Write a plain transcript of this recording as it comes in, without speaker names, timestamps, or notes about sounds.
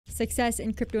Success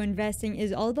in crypto investing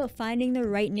is all about finding the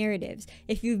right narratives.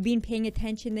 If you've been paying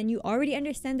attention, then you already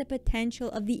understand the potential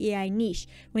of the AI niche.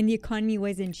 When the economy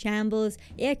was in shambles,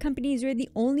 AI companies were the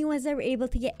only ones that were able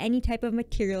to get any type of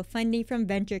material funding from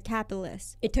venture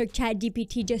capitalists. It took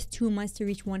ChatGPT just 2 months to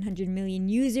reach 100 million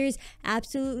users,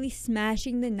 absolutely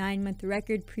smashing the 9-month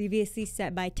record previously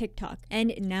set by TikTok.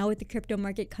 And now with the crypto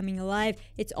market coming alive,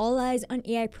 it's all eyes on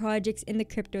AI projects in the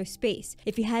crypto space.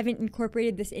 If you haven't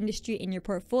incorporated this industry in your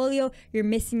portfolio, you're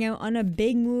missing out on a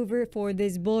big mover for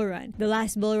this bull run. The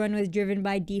last bull run was driven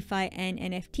by DeFi and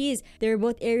NFTs. They were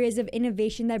both areas of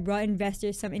innovation that brought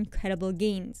investors some incredible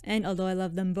gains. And although I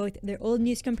love them both, they're old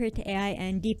news compared to AI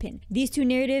and Depin. These two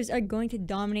narratives are going to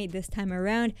dominate this time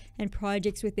around, and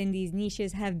projects within these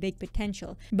niches have big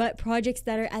potential. But projects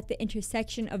that are at the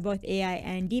intersection of both AI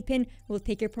and Depin will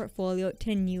take your portfolio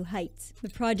to new heights. The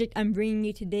project I'm bringing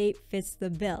you today fits the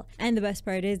bill. And the best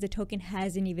part is the token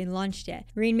hasn't even launched yet.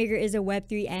 Rainmaker is a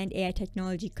Web3 and AI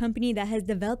technology company that has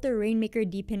developed the Rainmaker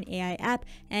Depin AI app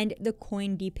and the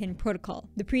COIIN Depin protocol.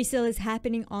 The pre-sale is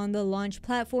happening on the launch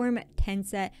platform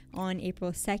Tencent on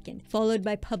April 2nd, followed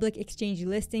by public exchange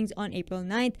listings on April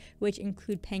 9th, which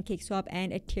include PancakeSwap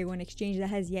and a tier 1 exchange that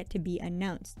has yet to be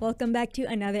announced. Welcome back to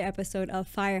another episode of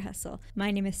Fire Hustle.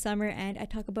 My name is Summer and I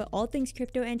talk about all things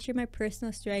crypto and share my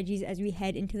personal strategies as we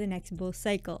head into the next bull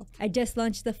cycle. I just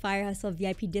launched the Fire Hustle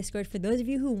VIP Discord for those of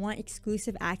you who want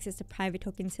exclusive access to private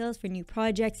token sales for new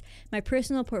projects, my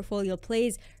personal portfolio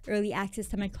plays, early access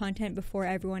to my content before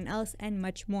everyone else, and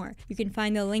much more. You can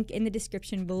find the link in the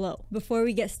description below. Before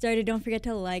we get started, don't forget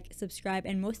to like, subscribe,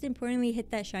 and most importantly, hit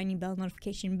that shiny bell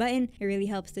notification button. It really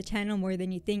helps the channel more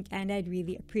than you think, and I'd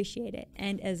really appreciate it.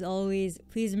 And as always,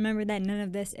 please remember that none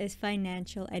of this is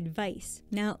financial advice.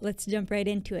 Now, let's jump right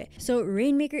into it. So,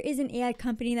 Rainmaker is an AI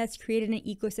company that's created an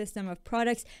ecosystem of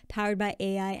products powered by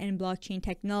AI and blockchain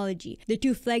technology. The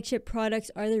two flagship products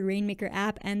are the Rainmaker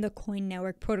App and the COIN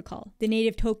Network Protocol. The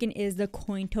native token is the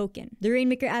COIN token. The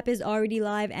Rainmaker App is already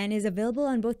live and is available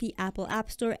on both the Apple App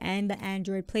Store and the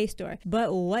Android Play Store.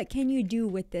 But what can you do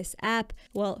with this app?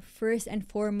 Well, first and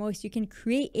foremost, you can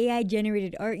create AI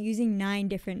generated art using 9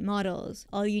 different models.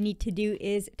 All you need to do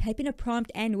is type in a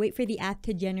prompt and wait for the app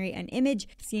to generate an image.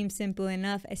 Seems simple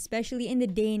enough, especially in the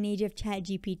day and age of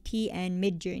ChatGPT and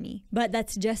Midjourney. But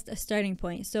that's just a starting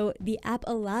point. So the app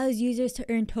allows users to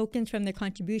earn tokens from their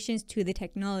contributions to the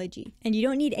technology. And you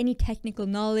don't need any technical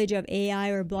knowledge of AI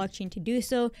or blockchain to do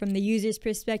so. From the user's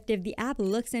perspective, the app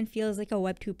looks and feels like a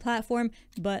Web2 platform,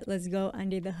 but let's go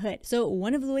under the hood. So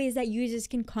one of the ways that users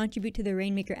can contribute to the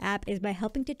Rainmaker app is by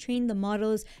helping to train the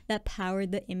models that power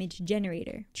the image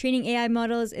generator. Training AI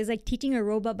models is like teaching a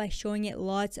robot by showing it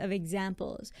lots of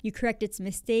examples. You correct its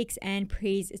mistakes and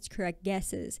praise its correct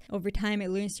guesses. Over time, it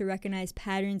learns to recognize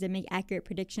patterns and make accurate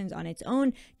predictions on its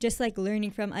own, just like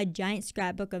learning from a giant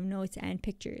scrapbook of notes and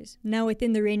pictures. Now,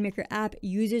 within the Rainmaker app,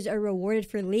 users are rewarded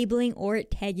for labeling or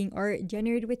tagging art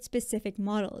generated with specific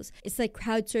models. It's like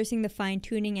crowdsourcing the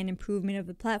fine-tuning and improvement of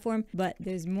the platform, but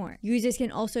there's more. Users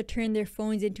can also turn their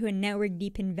phones into a network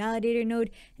Depin validator node,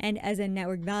 and as a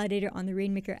network validator on the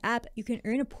Rainmaker app, you can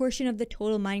earn a portion of the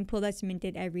total mining pool that's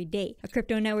minted every day. A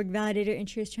crypto network validator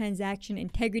ensures transaction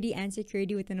integrity and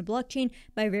security within a blockchain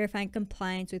by verifying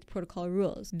compliance with protocol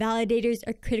rules. Validators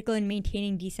are critical in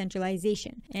maintaining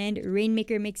decentralization, and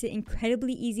Rainmaker makes it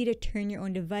incredibly easy to turn your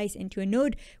own device into a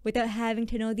node without having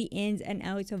to know the ins and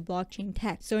outs of blockchain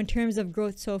tech. So in terms of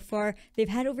growth so far, they've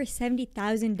had over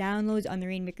 70,000 downloads on the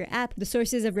Rainmaker app. The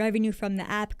sources of revenue from the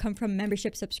app come from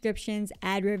membership subscriptions,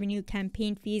 ad revenue,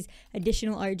 campaign fees,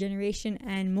 additional art generation,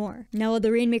 and more. Now, while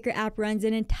the Rainmaker app runs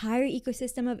an entire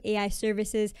ecosystem of AI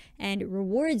services and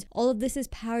rewards, all of this is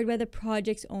powered by the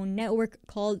project's own network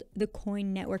called the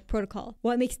COIN Network Protocol.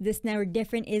 What makes this network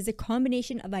different is a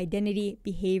combination of identity,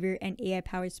 behavior, and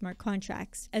AI-powered smart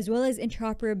contracts, as well as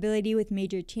interoperability with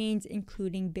major chains,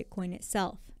 including Bitcoin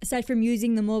itself. Aside from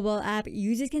using the mobile app,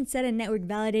 users can set a network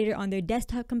validator on their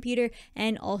desktop computer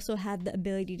and also have the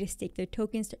ability to stake their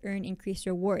tokens to earn increased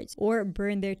rewards, or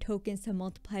burn their tokens to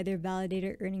multiply their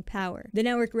validator earning power. The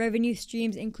network revenue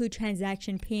streams include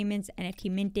transaction payments,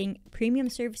 NFT minting, premium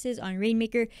services on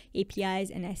Rainmaker, APIs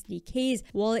and SDKs,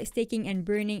 wallet staking and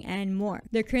burning, and more.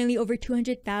 There are currently over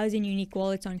 200,000 unique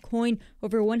wallets on COIN,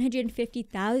 over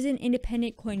 150,000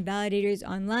 independent coin validators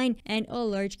online, and a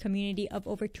large community of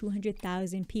over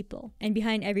 200,000 people. And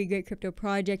behind every great crypto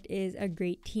project is a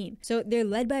great team. So they're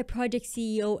led by project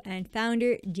CEO and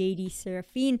founder JD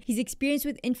Serafin. He's experienced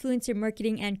with influencer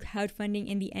marketing and crowdfunding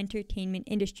in the entertainment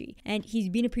industry, and he's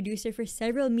been a producer for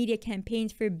several media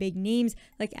campaigns for big names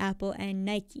like Apple and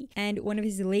Nike. And one of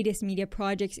his latest media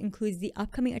projects includes the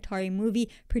upcoming Atari movie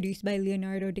produced by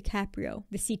Leonardo DiCaprio.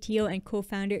 The CTO and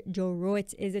co-founder Joe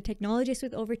Roitz is a technologist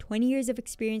with over 20 years of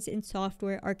experience in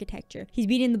software architecture. He's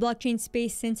been in the blockchain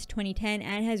space since 2010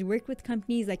 and has worked with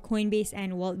companies like Coinbase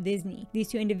and Walt Disney. These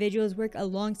two individuals work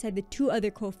alongside the two other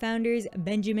co-founders,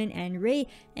 Benjamin and Ray,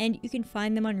 and you can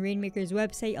find them on Rainmaker's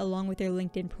website along with their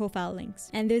LinkedIn profile links.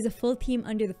 And there's a full team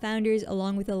under the founders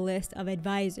along with a list of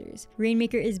advisors.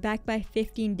 Rainmaker is backed by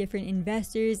 15 different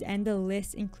investors, and the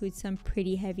list includes some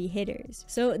pretty heavy hitters.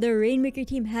 So the Rainmaker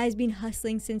team has been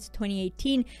hustling since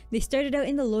 2018. They started out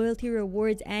in the loyalty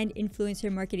rewards and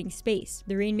influencer marketing space.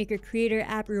 The Rainmaker Creator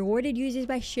app rewarded users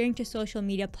by sharing to social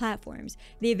media platforms.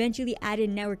 They eventually added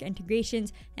network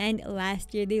integrations, and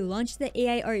last year they launched the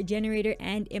AI art generator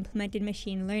and implemented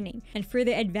machine learning and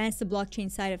further advanced the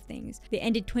blockchain side of things. They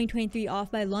ended 2023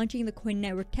 off by launching the COIIN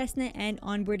network testnet and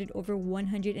onboarded over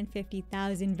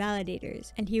 150,000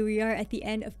 validators. And here we are at the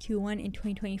end of Q1 in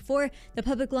 2024. The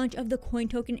public launch of the COIN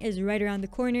token is right around the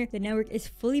corner. The network is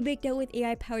fully baked out with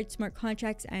AI-powered smart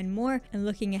contracts and more. And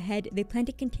looking ahead, they plan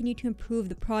to continue to improve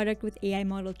the product with AI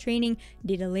model training,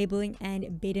 data labeling,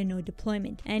 and beta node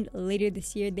deployment. And later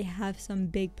this year, they have some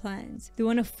big plans. They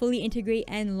want to fully integrate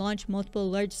and launch multiple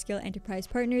large-scale enterprise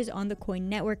partners on the COIN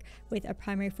network with a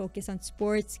primary focus on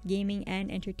sports, gaming,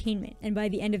 and entertainment. And by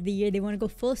the end of the year, they want to go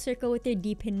full circle with their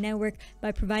Depin network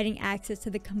by providing access to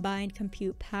the combined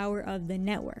compute power of the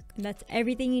network. And that's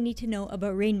everything you need to know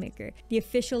about Rainmaker. The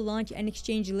official launch and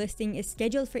exchange listing is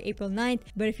scheduled for April 9th,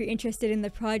 but if you're interested in the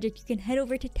project, you can head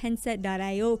over to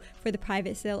tenset.io for the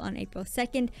private sale on April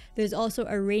 2nd. There's also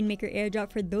a Rainmaker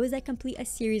airdrop for those that complete a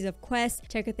series of quests.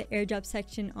 Check out the airdrop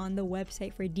section on the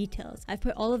website for details. I've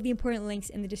put all of the important links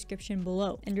in the description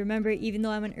below. And remember, even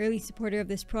though I'm an early supporter of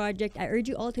this project, I urge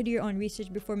you all to do your own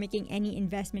research before making any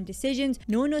investment decisions.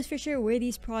 No one knows for sure where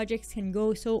these projects can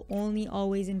go, so only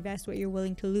always invest what you're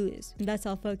willing to lose. And that's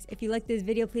all, folks. If you like this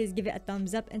video, please give it a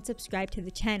thumbs up and subscribe to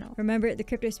the channel. Remember, the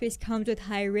crypto space comes with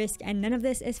high risk and none of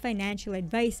this is financial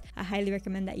advice. I highly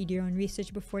recommend that you do your own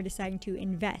research before deciding to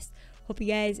invest. Hope you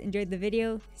guys enjoyed the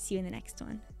video. See you in the next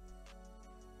one.